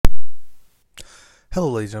Hello,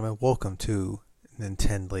 ladies and gentlemen. Welcome to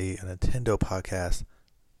NintenLee, a Nintendo podcast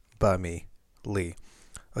by me, Lee.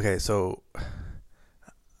 Okay, so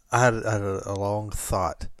I had a long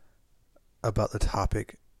thought about the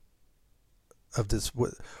topic of this.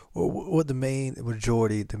 What the main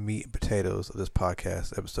majority, the meat and potatoes of this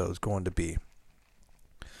podcast episode is going to be.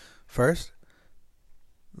 First,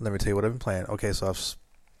 let me tell you what I've been playing. Okay, so I've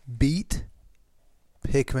beat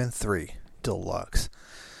Pikmin 3 Deluxe.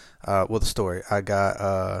 With the story, I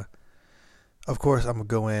got, of course, I'm going to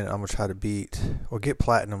go in, I'm going to try to beat, or get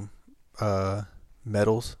platinum,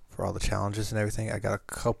 medals for all the challenges and everything. I got a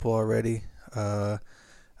couple already. I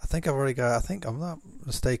think I'm not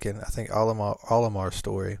mistaken, I think Olimar's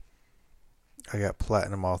story, I got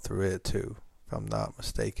platinum all through it too, if I'm not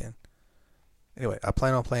mistaken. Anyway, I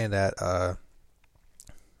plan on playing that.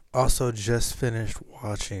 Also just finished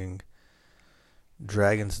watching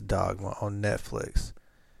Dragon's Dogma on Netflix.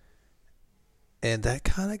 And that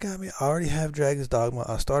kind of got me. I already have Dragon's Dogma.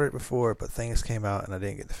 I started it before, but things came out and I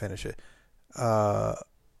didn't get to finish it. I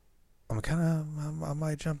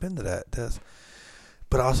might jump into that.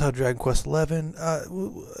 But I also have Dragon Quest 11.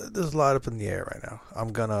 There's a lot up in the air right now.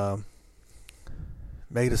 I'm gonna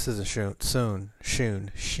make a decision soon,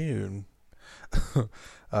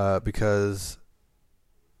 because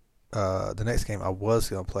the next game I was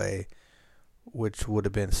gonna play, which would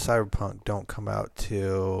have been Cyberpunk, don't come out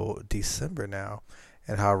till December now.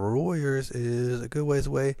 And Hyrule Warriors is a good ways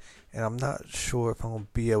away, and I'm not sure if I'm going to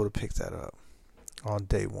be able to pick that up on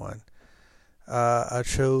day one. I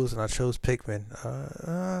chose Pikmin.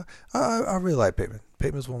 I really like Pikmin.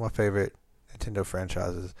 Pikmin is one of my favorite Nintendo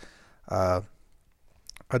franchises. I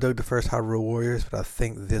dug the first Hyrule Warriors, but I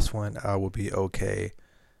think this one I will be okay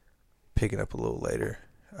picking up a little later.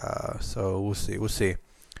 So we'll see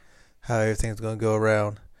how everything's gonna go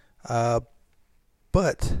around. But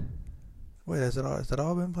wait, has that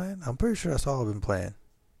all been playing? I'm pretty sure that's all I've been playing.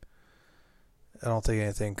 I don't think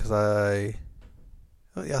anything, because I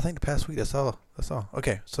think the past week that's all.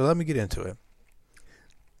 Okay, so let me get into it.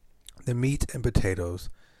 The meat and potatoes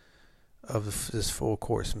of this full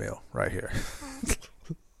course meal right here,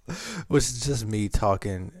 which is just me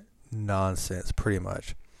talking nonsense, pretty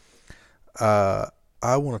much. I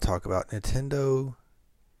want to talk about Nintendo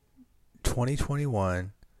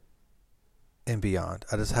 2021 and beyond.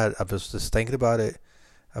 I was just thinking about it,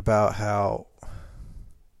 about how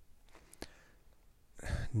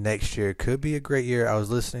next year could be a great year. I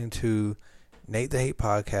was listening to Nate the Hate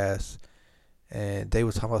podcast, and they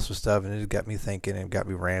were talking about some stuff, and it got me thinking and got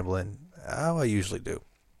me rambling, how I usually do.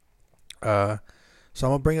 So I'm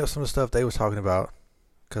gonna bring up some of the stuff they was talking about,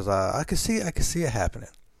 because I could see it happening.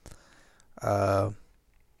 But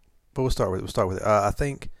we'll start with it. I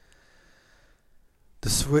think the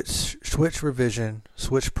Switch revision,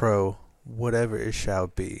 Switch Pro, whatever it shall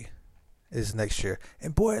be, is next year.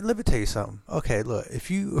 And boy, let me tell you something. Okay, look,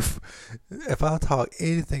 if I talk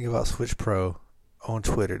anything about Switch Pro on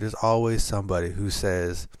Twitter, there's always somebody who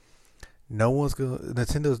says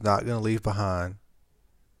Nintendo's not gonna leave behind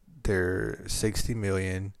their 60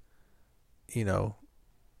 million, units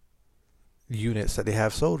that they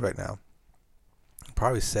have sold right now.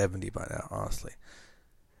 Probably 70 by now, honestly.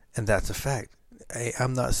 And that's a fact.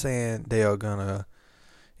 I'm not saying they are gonna,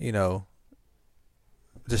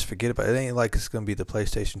 just forget about it. It ain't like it's gonna be the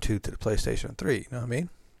PlayStation 2 to the PlayStation 3. You know what I mean?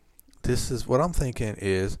 This is what I'm thinking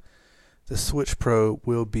is the Switch Pro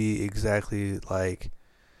will be exactly like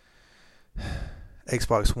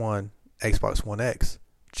Xbox One, Xbox One X,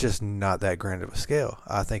 just not that grand of a scale.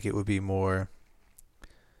 I think it would be more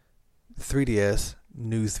 3DS,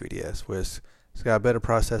 new 3DS, where it's got a better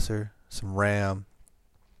processor, some RAM.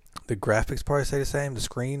 The graphics probably stay the same. The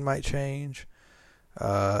screen might change.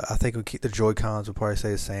 I think we'll keep the Joy-Cons will probably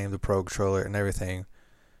stay the same. The Pro Controller and everything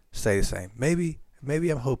stay the same. Maybe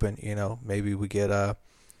I'm hoping, maybe we get a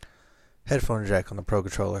headphone jack on the Pro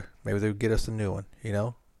Controller. Maybe they'll get us a new one.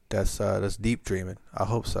 That's deep dreaming. I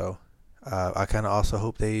hope so. I kind of also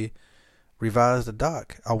hope they revise the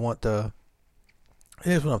dock.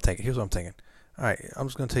 Here's what I'm thinking. All right, I'm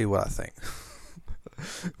just gonna tell you what I think.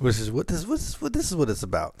 This is what it's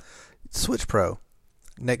about. Switch Pro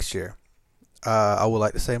next year. I would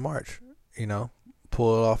like to say March.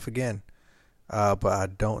 Pull it off again. But I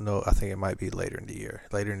don't know. I think it might be later in the year.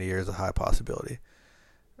 Later in the year is a high possibility.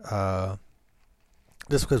 Just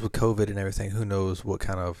because with COVID and everything, who knows what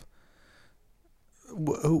kind of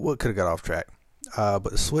what could have got off track.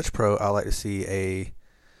 But the Switch Pro, I like to see a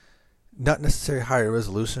not necessarily higher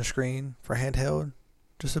resolution screen for handheld,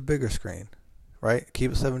 just a bigger screen. Right?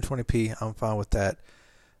 Keep it 720p. I'm fine with that.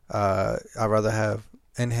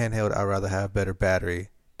 In handheld, I'd rather have better battery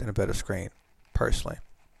than a better screen. personally.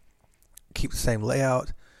 Keep the same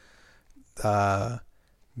layout.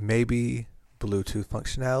 Maybe Bluetooth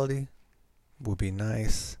functionality would be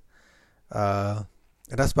nice. And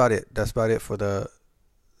that's about it. That's about it for the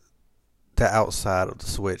outside of the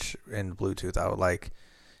Switch and Bluetooth. I would like,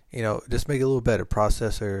 just make it a little better.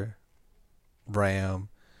 Processor, RAM,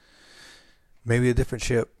 maybe a different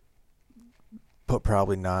chip, but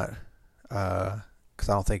probably not. Because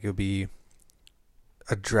I don't think it would be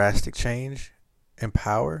a drastic change in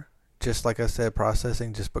power. Just like I said,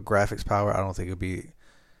 processing, but graphics power, I don't think it would be,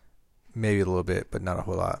 maybe a little bit, but not a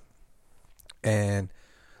whole lot. And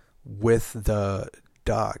with the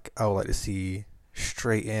dock, I would like to see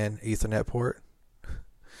straight in Ethernet port.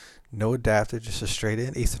 No adapter, just a straight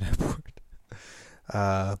in Ethernet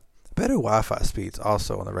port. Better Wi-Fi speeds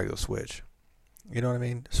also on the regular Switch. You know what I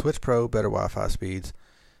mean? Switch Pro, better Wi-Fi speeds.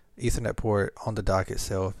 Ethernet port on the dock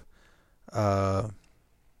itself.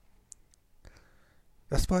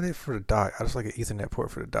 That's about it for the dock. I just like an Ethernet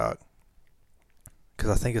port for the dock.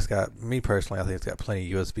 Because I think it's got, me personally, I think it's got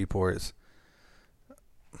plenty of USB ports.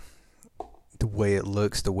 The way it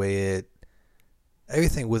looks,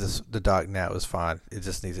 everything with the dock now is fine. It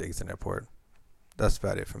just needs an Ethernet port. That's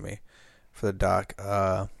about it for me. For the dock.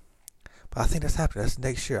 But I think that's happening. That's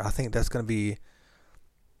next year. I think that's going to be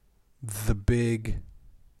the big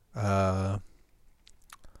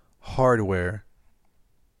hardware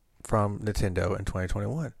from Nintendo in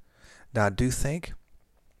 2021. Now, I do think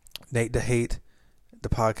Nate the Hate, the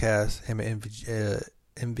podcast, him and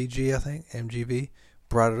MVG, I think, MGV,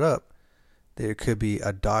 brought it up. There could be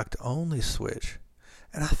a docked only Switch.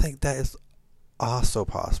 And I think that is also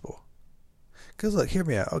possible. Because look, hear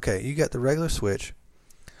me out. Okay, you got the regular Switch,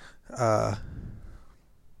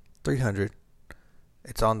 300.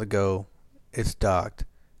 It's on the go. It's docked.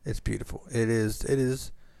 It's beautiful. It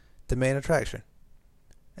is the main attraction.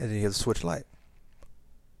 And then you have the Switch Lite.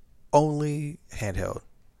 Only handheld.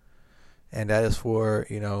 And that is for,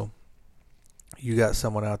 you got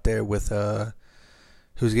someone out there with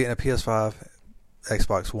who's getting a PS5,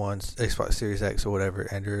 Xbox One, Xbox Series X or whatever,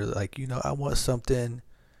 and you're like, I want something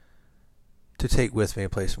to take with me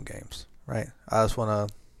and play some games, right? I just want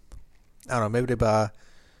to, I don't know, maybe they buy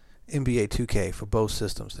NBA 2K for both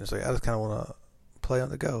systems. And it's like, I just kind of want to play on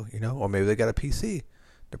the go, or maybe they got a PC.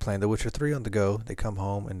 They're playing The Witcher 3 on the go. They come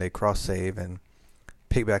home and they cross-save and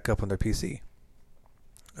pick back up on their PC.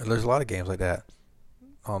 And there's a lot of games like that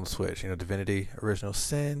on the Switch. Divinity, Original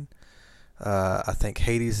Sin. I think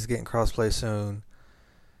Hades is getting crossplay soon.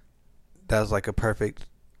 That's like a perfect...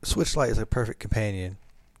 Switch Lite is a perfect companion,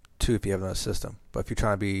 too, if you have another system. But if you're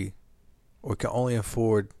trying to be... or can only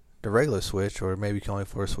afford the regular Switch, or maybe you can only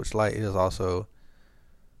afford a Switch Lite, it is also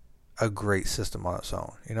a great system on its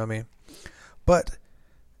own. You know what I mean? But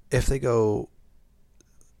if they go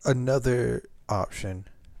another option,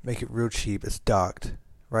 make it real cheap, it's docked,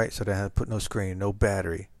 right? So they have to put no screen, no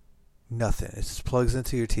battery, nothing. It just plugs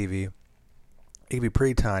into your TV. It can be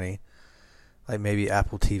pretty tiny, like maybe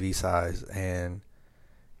Apple TV size, and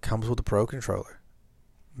comes with a Pro controller.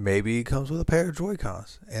 Maybe it comes with a pair of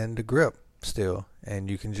Joy-Cons and the grip still, and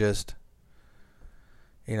you can just,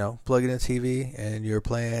 plug it in TV and you're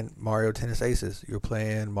playing Mario Tennis Aces. You're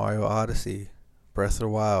playing Mario Odyssey, Breath of the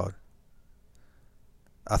Wild.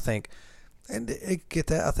 I think, and get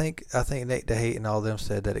that. I think Nate the Hate and all of them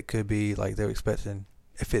said that it could be like they're expecting.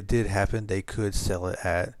 If it did happen, they could sell it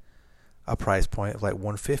at a price point of like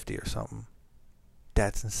 $150 or something.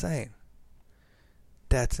 That's insane.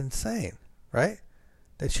 That's insane, right?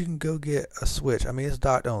 That you can go get a Switch. I mean, it's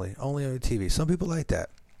docked only on your TV. Some people like that.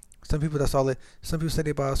 Some people, that's all some people say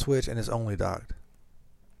they buy a Switch and it's only docked.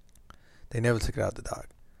 They never took it out the dock.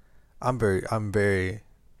 I'm very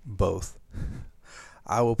both.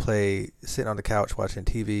 I will play sitting on the couch watching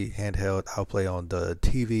TV, handheld. I'll play on the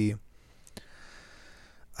TV.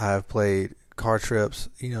 I've played car trips.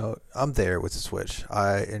 I'm there with the Switch.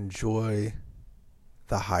 I enjoy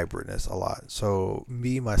the hybridness a lot. So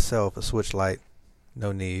me, myself, a Switch Lite,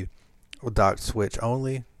 no need. A docked Switch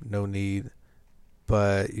only, no need.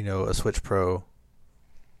 But, a Switch Pro,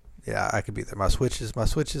 yeah, I could be there. My Switch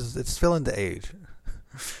is, it's filling the age.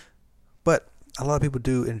 But a lot of people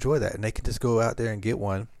do enjoy that, and they can just go out there and get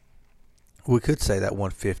one. We could say that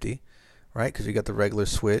 $150, right? Because you got the regular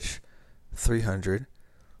Switch, $300.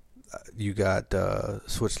 You got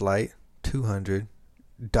Switch Lite, $200.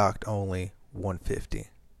 Docked only, $150.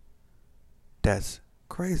 That's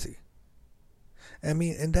crazy. I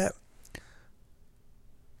mean, and that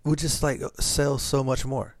would just like sell so much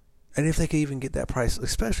more. And if they could even get that price,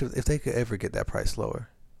 especially if they could ever get that price lower,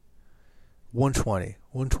 $120,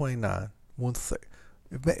 $129,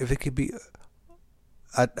 $130. If it could be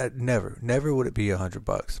I never would it be $100.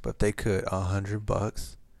 But if they could,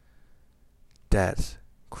 $100, that's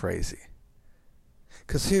crazy.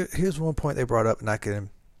 Because here's one point they brought up, and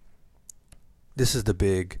this is the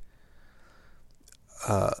big,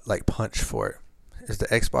 punch for it. Is the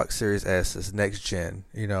Xbox Series S is next gen,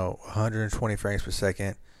 120 frames per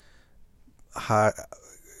second, high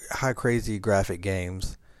crazy graphic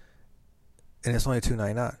games, and it's only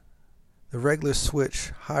 $299. The regular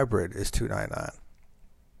Switch hybrid is $299.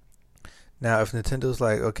 Now, if Nintendo's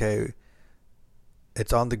like, okay,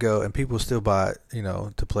 it's on the go, and people still buy it,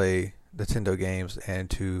 to play Nintendo games and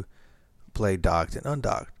to play docked and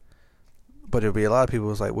undocked. But there'll be a lot of people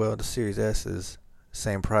who's like, well, the Series S is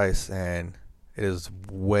same price and it is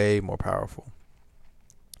way more powerful.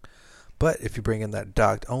 But if you bring in that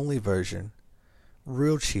docked only version,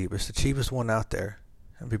 real cheap, it's the cheapest one out there.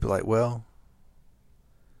 And people are like, well,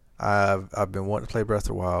 I've been wanting to play Breath of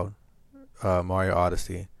the Wild, Mario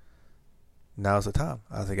Odyssey. Now's the time.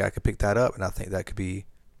 I think I could pick that up, and I think that could be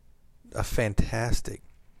a fantastic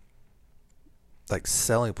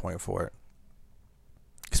selling point for it.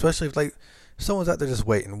 Especially if someone's out there just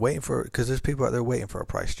waiting for it, because there's people out there waiting for a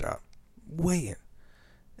price drop. Waiting.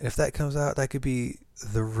 And if that comes out, that could be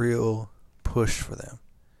the real push for them.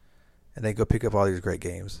 And they go pick up all these great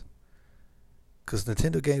games. Because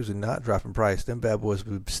Nintendo games would not drop in price. Them bad boys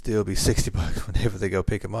would still be $60 whenever they go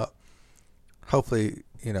pick them up. Hopefully,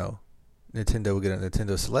 Nintendo will get a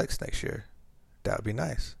Nintendo Selects next year. That would be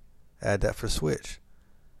nice. Add that for Switch.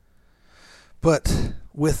 But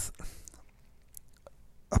with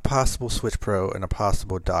a possible Switch Pro and a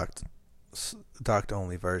possible docked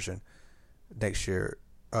only version next year,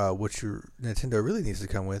 what Nintendo really needs to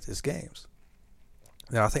come with is games.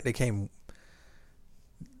 Now, I think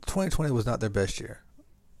 2020 was not their best year.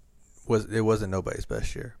 It wasn't nobody's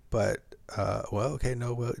best year. But no,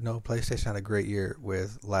 PlayStation had a great year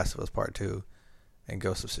with Last of Us Part 2 and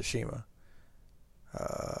Ghost of Tsushima.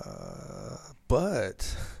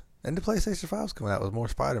 And the PlayStation 5 was coming out with more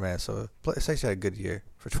Spider-Man, so PlayStation had a good year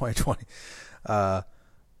for 2020. But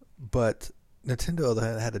Nintendo, on the other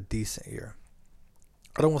hand, had a decent year.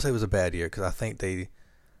 I don't want to say it was a bad year, because I think they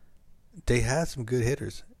had some good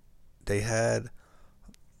hitters. They had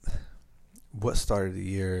what started the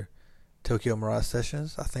year? Tokyo Mirage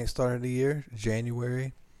Sessions, I think, started the year,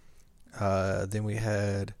 January. Then we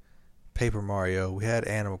had Paper Mario. We had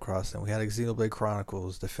Animal Crossing. We had Xenoblade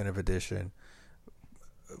Chronicles Definitive Edition.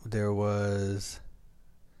 There was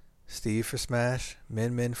Steve for Smash,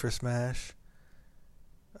 Min for Smash,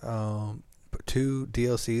 2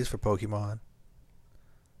 DLCs for Pokemon.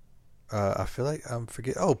 I feel like I'm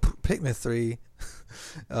forgetting. Oh, Pikmin 3,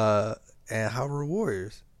 and Hyrule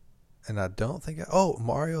Warriors. And I don't think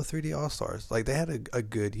Mario 3D All Stars. They had a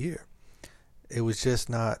good year. It was just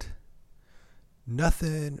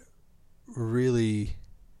nothing really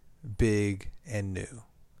big and new.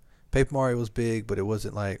 Paper Mario was big, but it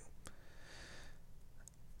wasn't Mario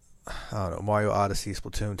Odyssey,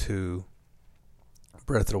 Splatoon 2,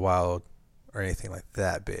 Breath of the Wild, or anything like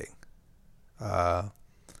that big.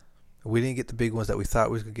 We didn't get the big ones that we thought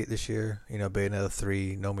we was going to get this year. Bayonetta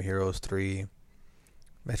 3, No More Heroes 3,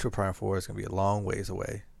 Metro Prime 4 is going to be a long ways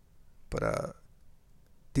away. But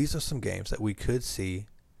these are some games that we could see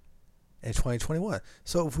in 2021.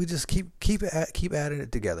 So if we just keep adding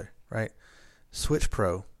it together, right? Switch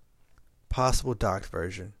Pro, possible docked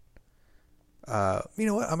version. You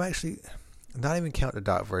know what? I'm actually not even counting the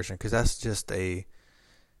docked version, because that's just a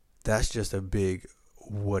big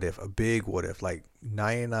what if,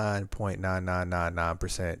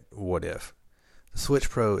 99.9999% what if. The Switch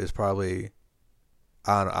Pro is probably,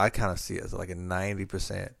 I don't know, I kind of see it as a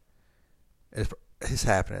 90%. It's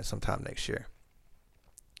happening sometime next year.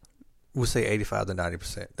 We'll say 85 to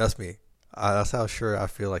 90%. That's me. That's how sure I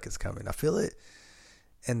feel like it's coming. I feel it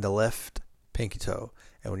in the left pinky toe.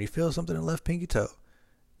 And when you feel something in the left pinky toe,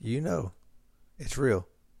 it's real.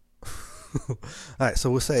 All right,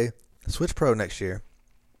 so we'll say Switch Pro next year.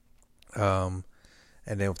 And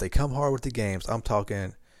then if they come hard with the games, I'm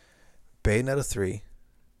talking Bayonetta 3.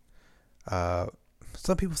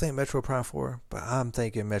 Some people think Metro Prime 4, but I'm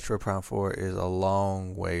thinking Metro Prime 4 is a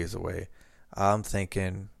long ways away. I'm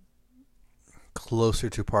thinking closer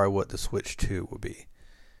to probably what the Switch 2 will be.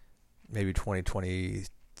 Maybe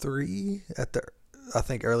 2023 I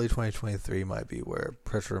think early 2023 might be where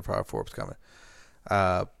Metro Prime 4 is coming.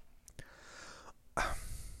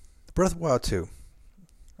 Breath of the Wild 2.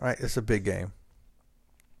 Alright, it's a big game.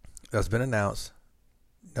 That's been announced.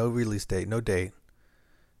 No release date, no date.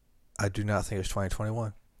 I do not think it's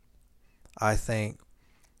 2021. I think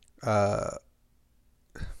I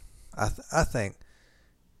think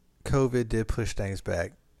COVID did push things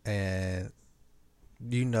back, and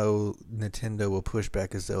Nintendo will push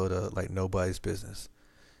back a Zelda like nobody's business.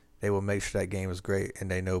 They will make sure that game is great, and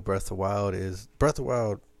they know Breath of the Wild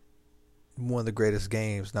one of the greatest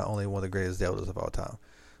games, not only one of the greatest Zeldas of all time.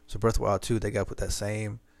 So Breath of the Wild 2, they got to put that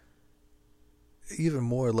same, even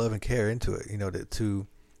more love and care into it, to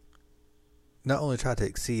not only try to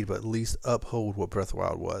exceed, but at least uphold what Breath of the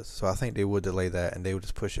Wild was. So I think they would delay that, and they would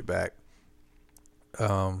just push it back,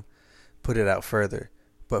 put it out further.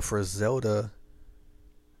 But for Zelda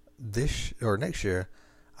this or next year,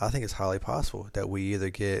 I think it's highly possible that we either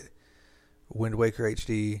get Wind Waker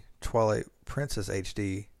HD, Twilight Princess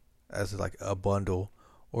HD as like a bundle,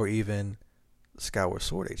 or even Skyward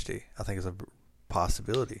Sword HD. I think it's a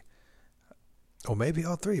possibility. Or maybe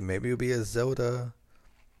all three. Maybe it'll be a Zelda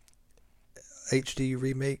HD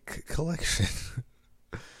remake collection.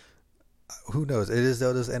 Who knows? It is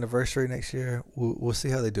Zelda's anniversary next year. We'll see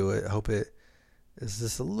how they do it. I hope it is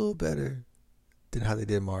just a little better than how they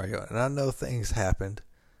did Mario. And I know things happened.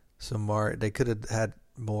 So they could have had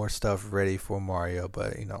more stuff ready for Mario,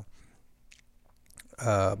 but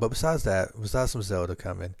but besides some Zelda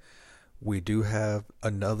coming, we do have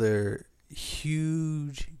another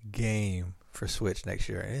huge game for Switch next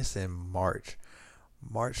year, and it's in March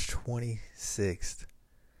 26th.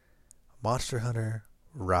 Monster Hunter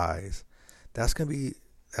Rise. That's gonna be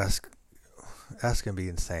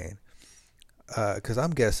insane. Because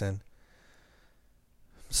I'm guessing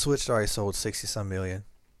Switch already sold 60-some million.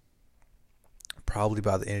 Probably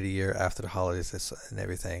by the end of the year, after the holidays and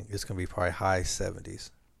everything, it's going to be probably high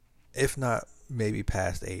 70s. If not, maybe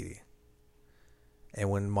past 80. And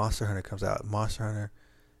when Monster Hunter comes out,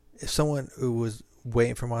 if someone who was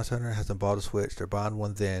waiting for Monster Hunter hasn't bought a Switch, they're buying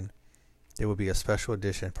one then, there will be a special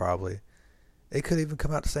edition probably. It could even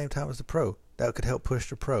come out the same time as the Pro. That could help push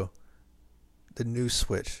the Pro. The new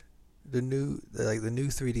Switch. The new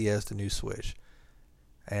 3DS, the new Switch.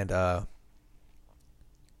 And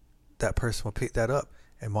that person will pick that up,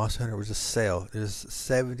 and Monster Hunter will just sell. There's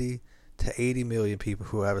 70 to 80 million people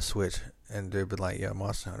who have a Switch, and they've been like, yeah,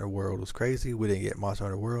 Monster Hunter World was crazy. We didn't get Monster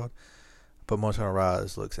Hunter World, but Monster Hunter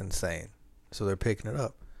Rise looks insane. So they're picking it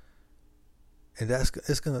up. And it's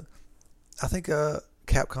going to, I think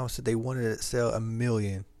Capcom said they wanted it to sell 1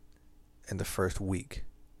 million in the first week.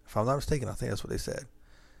 If I'm not mistaken, I think that's what they said.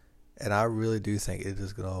 And I really do think it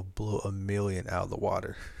is going to blow 1 million out of the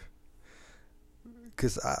water.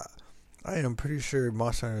 Because I am pretty sure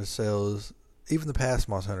Monster Hunter sells, even the past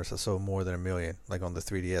Monster Hunters have sold more than 1 million, like on the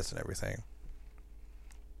 3DS and everything.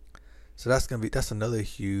 So that's another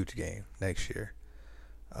huge game next year.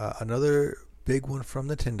 Another big one from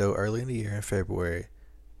Nintendo early in the year in February,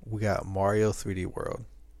 we got Mario 3D World.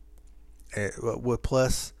 With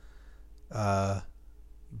plus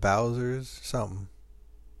Bowser's something.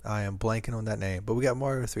 I am blanking on that name, but we got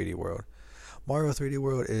Mario 3D World. Mario 3D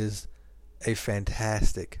World is a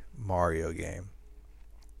fantastic Mario game,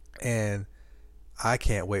 and I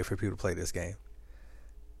can't wait for people to play this game.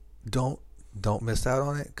 Don't miss out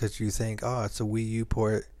on it because you think, oh, it's a Wii U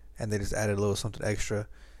port and they just added a little something extra.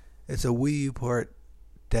 It's a Wii U port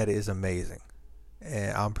that is amazing,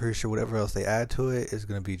 and I'm pretty sure whatever else they add to it is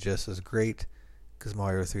going to be just as great, because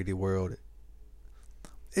Mario 3D World,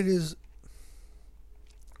 it is,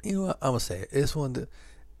 I'm going to say it, it's one of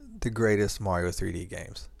the greatest Mario 3D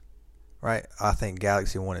games. Right? I think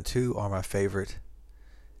Galaxy 1 and 2 are my favorite.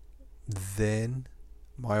 Then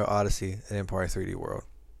Mario Odyssey and Empire 3D World.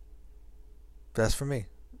 That's for me.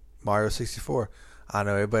 Mario 64. I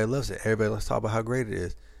know everybody loves it. Everybody loves to talk about how great it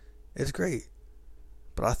is. It's great.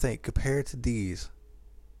 But I think compared to these,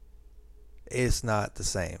 it's not the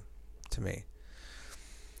same to me.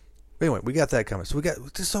 But anyway, we got that coming. So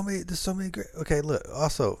there's so many great. Okay, look.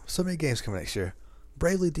 Also, so many games coming next year.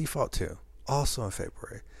 Bravely Default 2. Also in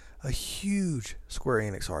February. A huge Square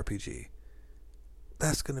Enix RPG.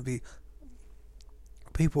 That's going to be...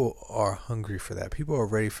 People are hungry for that. People are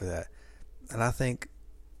ready for that. And I think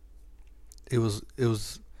it was...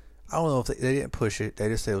 I don't know if they didn't push it. They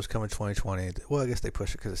just said it was coming 2020. Well, I guess they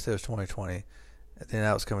pushed it because it said it was 2020. And then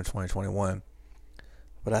now it's coming 2021.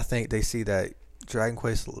 But I think they see that Dragon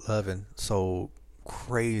Quest XI sold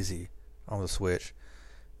crazy on the Switch.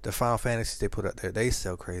 The Final Fantasies they put out there, they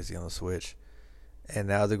sell crazy on the Switch. And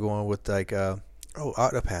now they're going with like,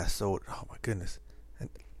 Octopath sold. Oh my goodness. And,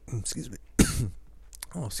 excuse me.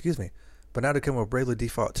 Excuse me. But now they're coming with Bravely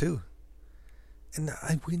Default 2. And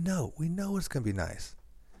we know it's going to be nice.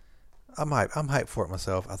 I'm hyped for it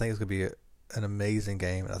myself. I think it's going to be an amazing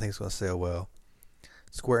game. And I think it's going to sell well.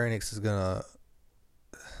 Square Enix is going to,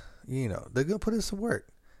 they're going to put in some work.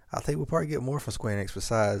 I think we'll probably get more from Square Enix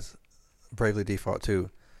besides Bravely Default 2.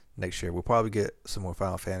 next year. We'll probably get some more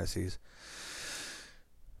Final Fantasies.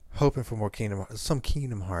 Hoping for more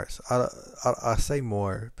Kingdom Hearts. I say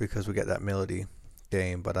more because we got that Melody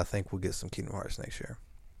game, but I think we'll get some Kingdom Hearts next year.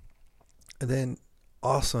 And then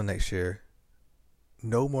also next year,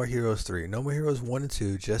 No More Heroes 3. No More Heroes 1 and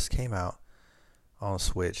 2 just came out on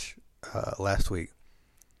Switch last week.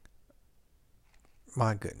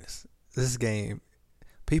 My goodness. This game,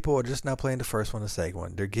 people are just not playing the first one, the second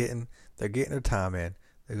one. They're getting their time in.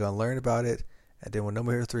 They're going to learn about it. And then when No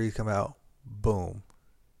More Heroes 3 come out, boom.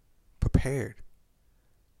 Prepared.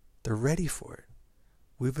 They're ready for it.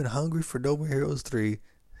 We've been hungry for No More Heroes 3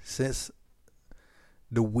 since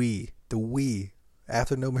the Wii. The Wii.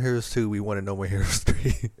 After No More Heroes 2, we wanted No More Heroes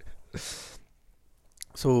 3.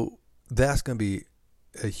 So that's going to be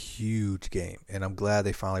a huge game. And I'm glad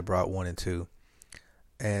they finally brought 1 and 2.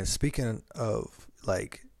 And speaking of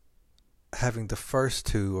like having the first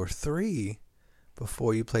 2 or 3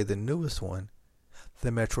 before you play the newest one,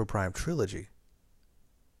 the Metro Prime trilogy.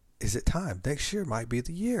 Is it time? Next year might be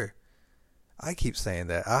the year. I keep saying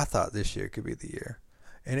that. I thought this year could be the year.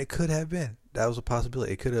 And it could have been. That was a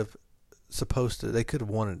possibility. It could have they could have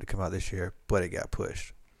wanted to come out this year, but it got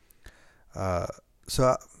pushed.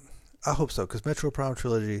 So I hope so, because Metro Prime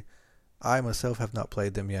Trilogy, I myself have not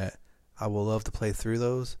played them yet. I will love to play through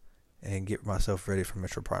those and get myself ready for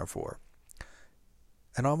Metro Prime 4.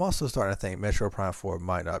 And I'm also starting to think Metro Prime 4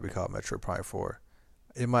 might not be called Metro Prime 4.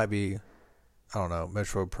 It might be, I don't know,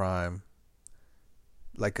 Metro Prime,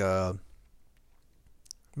 like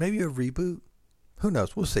maybe a reboot. Who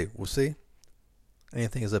knows? We'll see.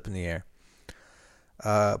 Anything is up in the air.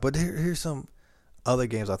 But here's some other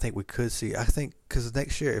games I think we could see. I think because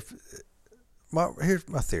next year, here's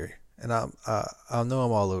my theory, and I know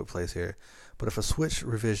I'm all over the place here, but if a Switch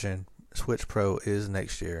revision, Switch Pro is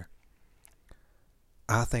next year,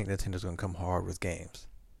 I think Nintendo's going to come hard with games,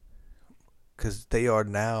 because they are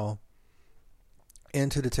now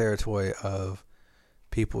into the territory of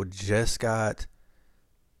people just got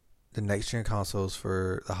the next gen consoles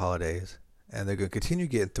for the holidays, and they're going to continue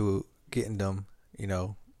getting them,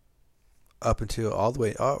 up until all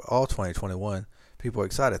 2021. People are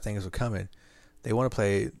excited. Things are coming. They want to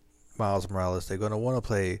play Miles Morales. They're going to want to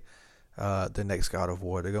play the next God of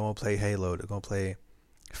War. They're going to play Halo. They're going to play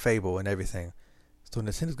Fable and everything. So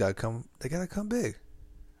Nintendo's got to come. They got to come big.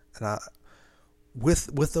 And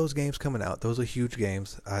with those games coming out, those are huge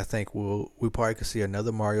games. I think we probably could see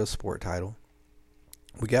another Mario Sport title.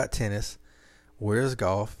 We got tennis. Where's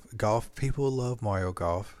golf? Golf, people love Mario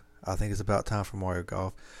Golf. I think it's about time for Mario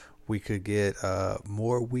Golf. We could get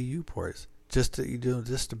more Wii U ports just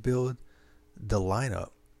to build the lineup.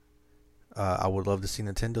 I would love to see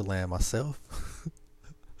Nintendo Land myself.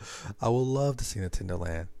 I would love to see Nintendo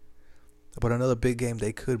Land. But another big game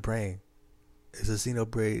they could bring is a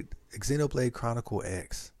Xenoblade Chronicle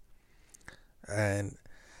X. And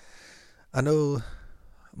I know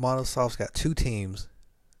Microsoft's got 2 teams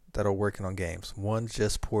that are working on games. One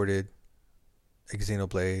just ported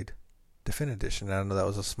Xenoblade Definitive Edition, and I know that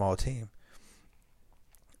was a small team.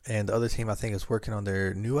 And the other team, I think, is working on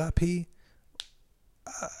their new IP.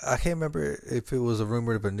 I can't remember if it was a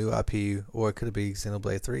rumor of a new IP, or it could be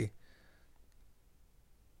Xenoblade 3.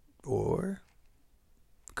 Or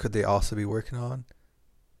could they also be working on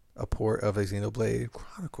a port of a Xenoblade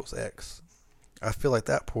Chronicles X? I feel like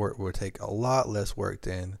that port would take a lot less work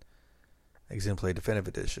than Xenoblade Definitive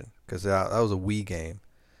Edition, because that was a Wii game,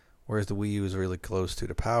 whereas the Wii U is really close to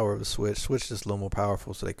the power of the Switch. Switch is just a little more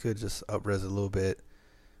powerful, so they could just up-res it a little bit,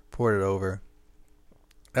 port it over.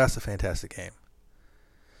 That's a fantastic game.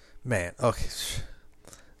 Man, okay.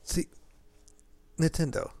 See,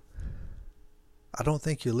 Nintendo, I don't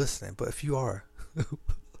think you're listening, but if you are,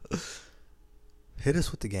 hit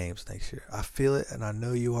us with the games next year. I feel it, and I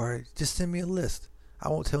know you are. Just send me a list. I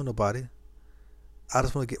won't tell nobody. I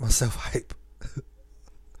just want to get myself hype.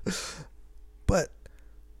 But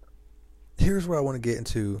here's where I want to get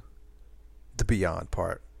into the beyond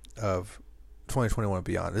part of 2021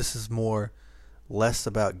 beyond. This is less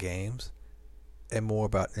about games and more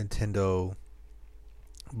about Nintendo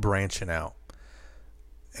branching out.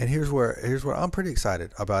 And here's where I'm pretty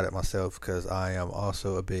excited about it myself, because I am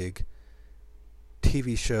also a big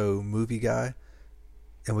TV show movie guy.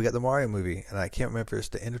 And we got the Mario movie, and I can't remember if it's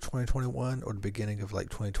the end of 2021 or the beginning of like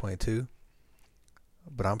 2022.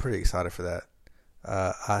 But I'm pretty excited for that.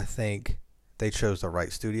 I think they chose the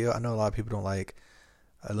right studio. I know a lot of people don't like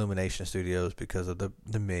Illumination Studios because of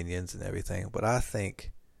the minions and everything, but I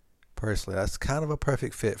think personally that's kind of a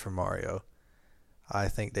perfect fit for Mario. I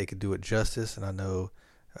think they could do it justice, and I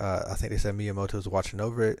think they said Miyamoto's watching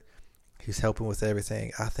over it. He's helping with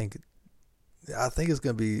everything. I think I think it's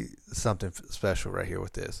going to be something special right here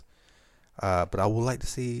with this. But I would like to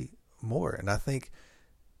see more. And I think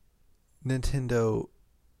Nintendo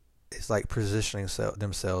is like positioning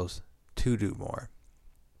themselves to do more.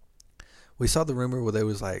 We saw the rumor where they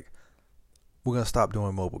was like, we're going to stop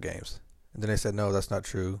doing mobile games. And then they said, no, that's not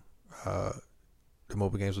true. The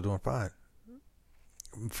mobile games are doing fine.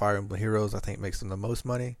 Fire Emblem Heroes, I think, makes them the most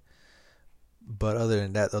money. But other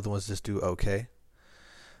than that, the other ones just do okay.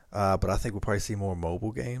 But I think we'll probably see more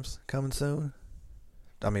mobile games coming soon.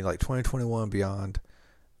 I mean, like 2021 beyond.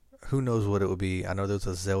 Who knows what it will be? I know there's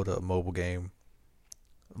a Zelda mobile game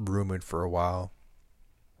rumored for a while.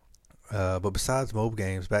 But besides mobile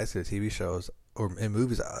games, back to the TV shows or in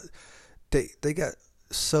movies, they got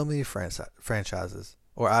so many franchises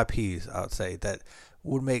or IPs, I would say, that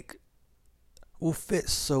will fit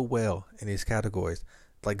so well in these categories,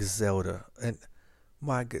 like Zelda. And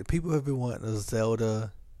my God, people have been wanting a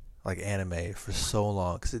Zelda like anime for so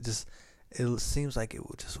long because it seems like it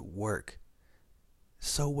will just work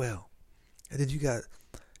so well. And then you got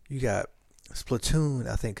Splatoon.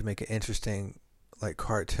 I think could make an interesting like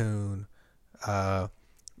cartoon.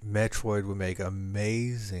 Metroid would make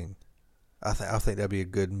amazing. I think that'd be a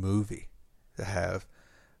good movie to have.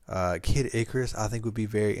 Kid Icarus, I think would be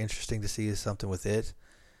very interesting to see something with it.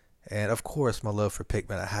 And of course, my love for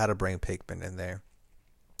Pikmin. I had to bring Pikmin in there.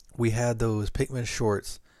 We had those Pikmin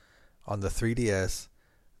shorts on the 3DS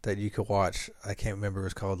that you could watch. I can't remember, it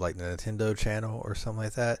was called like the Nintendo Channel or something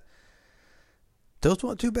like that. Those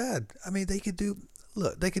weren't too bad. I mean, they could do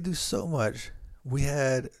so much. We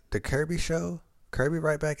had the Kirby show, Kirby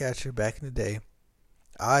Right Back at You, back in the day.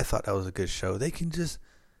 I thought that was a good show. They could do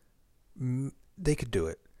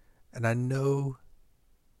it. And I don't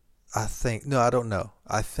know.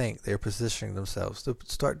 I think they're positioning themselves to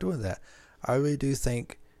start doing that. I really do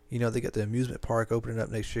think, they got the amusement park opening up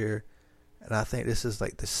next year. And I think this is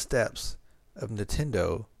like the steps of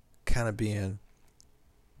Nintendo kind of being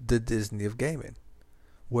the Disney of gaming.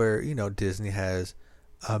 Where, Disney has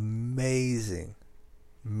amazing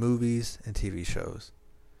movies and TV shows.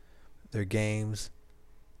 Their games,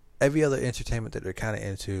 every other entertainment that they're kind of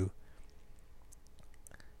into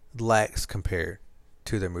lacks compared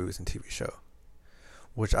to their movies and TV show.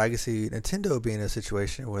 Which I can see Nintendo being in a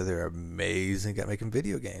situation where they're amazing at making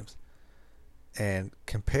video games. And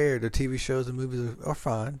compared to TV shows and movies are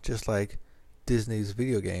fine, just like Disney's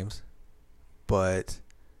video games. But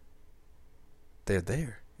they're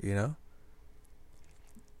there,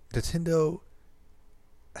 Nintendo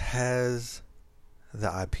has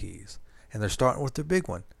the IPs. And they're starting with the big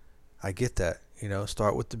one. I get that,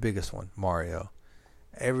 start with the biggest one, Mario.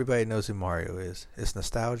 Everybody knows who Mario is. It's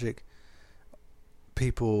nostalgic.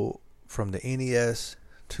 People from the NES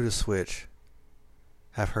to the Switch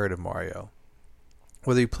have heard of Mario.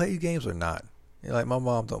 Whether you play games or not. Like my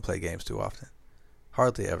mom don't play games too often.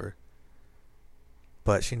 Hardly ever.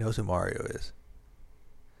 But she knows who Mario is.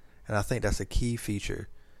 And I think that's a key feature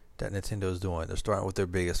that Nintendo's doing. They're starting with their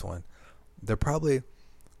biggest one. They're probably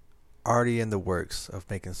already in the works of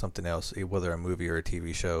making something else, whether a movie or a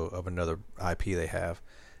TV show of another IP they have.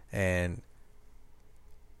 And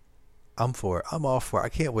I'm for it. I'm all for it. I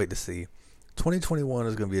can't wait to see. 2021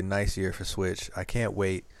 is going to be a nice year for Switch. I can't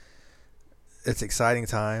wait. It's exciting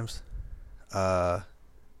times.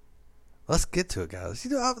 Let's get to it, guys.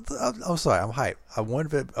 I'm sorry. I'm hyped. I've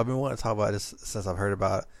been wanting to talk about this since I've heard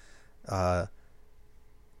about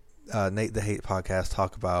Nate the Hate podcast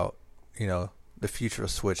talk about, the future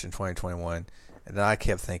of Switch in 2021. And then I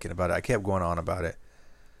kept thinking about it. I kept going on about it.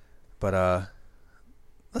 But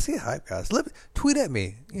let's get hyped, guys. Tweet at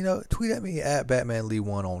me. Tweet at me at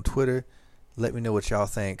BatmanLee1 on Twitter. Let me know what y'all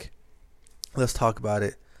think. Let's talk about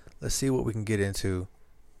it. Let's see what we can get into.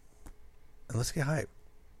 And let's get hyped.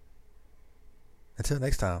 Until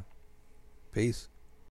next time. Peace.